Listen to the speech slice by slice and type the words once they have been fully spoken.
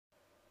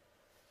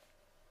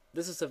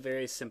This is a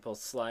very simple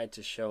slide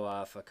to show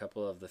off a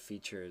couple of the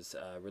features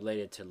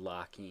related to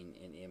locking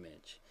an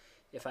image.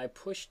 If I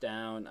push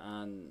down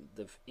on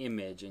the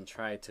image and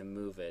try to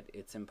move it,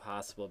 it's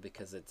impossible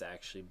because it's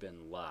actually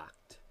been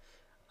locked.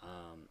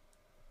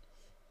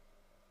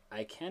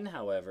 I can,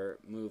 however,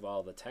 move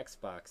all the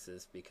text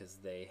boxes because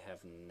they have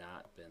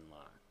not been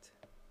locked.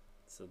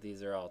 So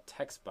these are all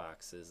text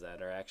boxes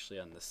that are actually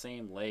on the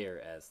same layer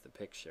as the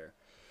picture.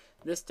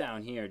 This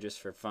down here, just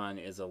for fun,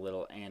 is a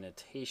little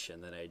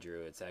annotation that I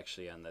drew. It's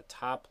actually on the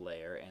top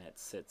layer and it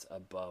sits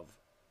above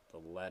the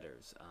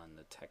letters on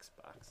the text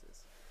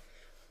boxes.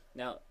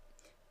 Now,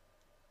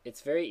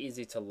 it's very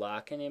easy to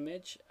lock an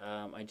image.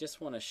 I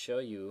just want to show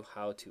you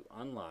how to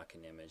unlock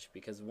an image,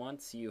 because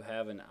once you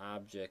have an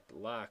object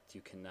locked,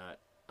 you cannot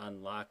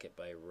unlock it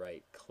by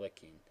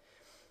right-clicking.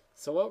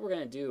 So what we're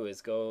going to do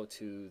is go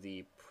to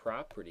the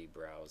property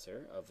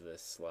browser of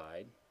this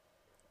slide.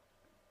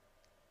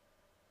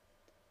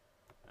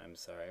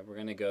 We're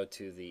going to go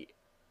to the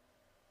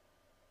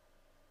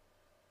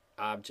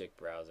object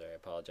browser, I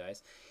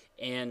apologize.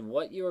 And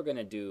what you are going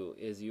to do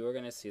is you are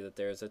going to see that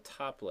there's a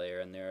top layer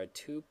and there are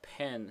two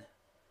pen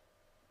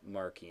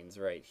markings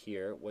right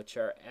here, which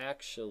are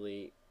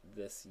actually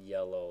this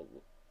yellow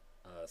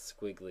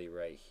squiggly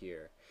right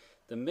here.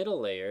 The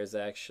middle layer is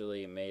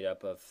actually made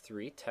up of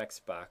three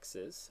text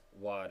boxes: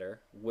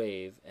 water,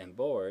 wave, and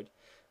board,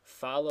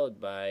 followed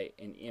by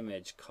an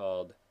image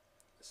called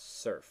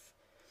surf.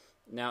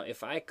 Now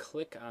if I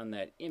click on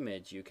that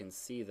image, you can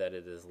see that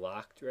it is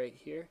locked right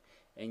here,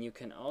 and you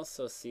can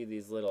also see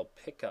these little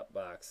pickup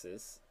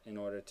boxes in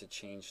order to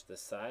change the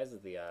size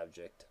of the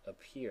object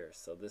up here.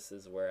 So this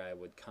is where I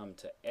would come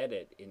to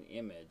edit an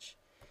image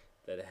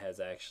that has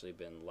actually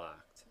been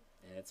locked.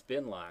 And it's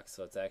been locked,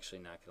 so it's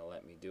actually not going to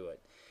let me do it.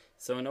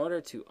 So in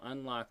order to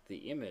unlock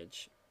the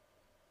image,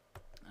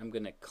 I'm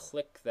going to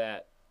click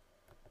that,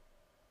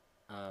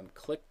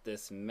 click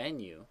this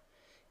menu,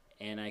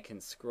 and I can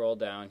scroll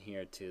down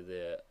here to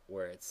the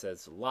where it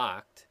says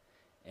locked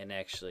and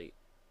actually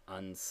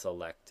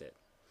unselect it.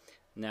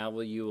 Now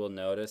you will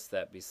notice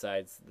that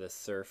besides the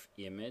surf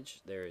image,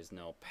 there is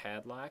no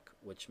padlock,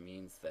 which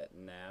means that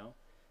now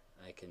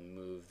I can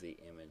move the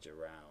image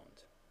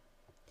around.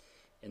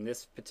 In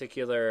this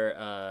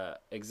particular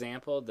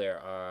example,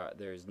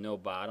 there's no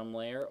bottom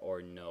layer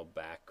or no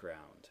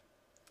background.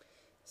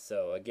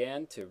 So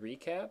again, to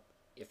recap,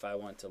 if I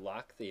want to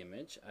lock the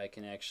image, I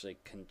can actually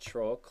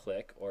control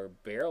click or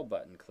barrel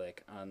button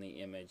click on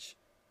the image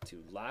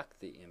to lock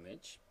the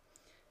image,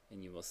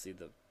 and you will see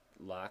the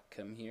lock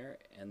come here.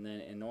 And then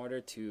in order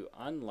to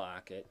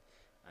unlock it,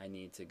 I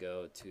need to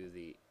go to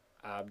the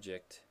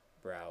object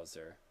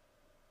browser,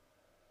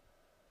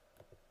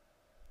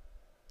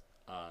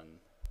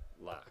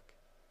 unlock.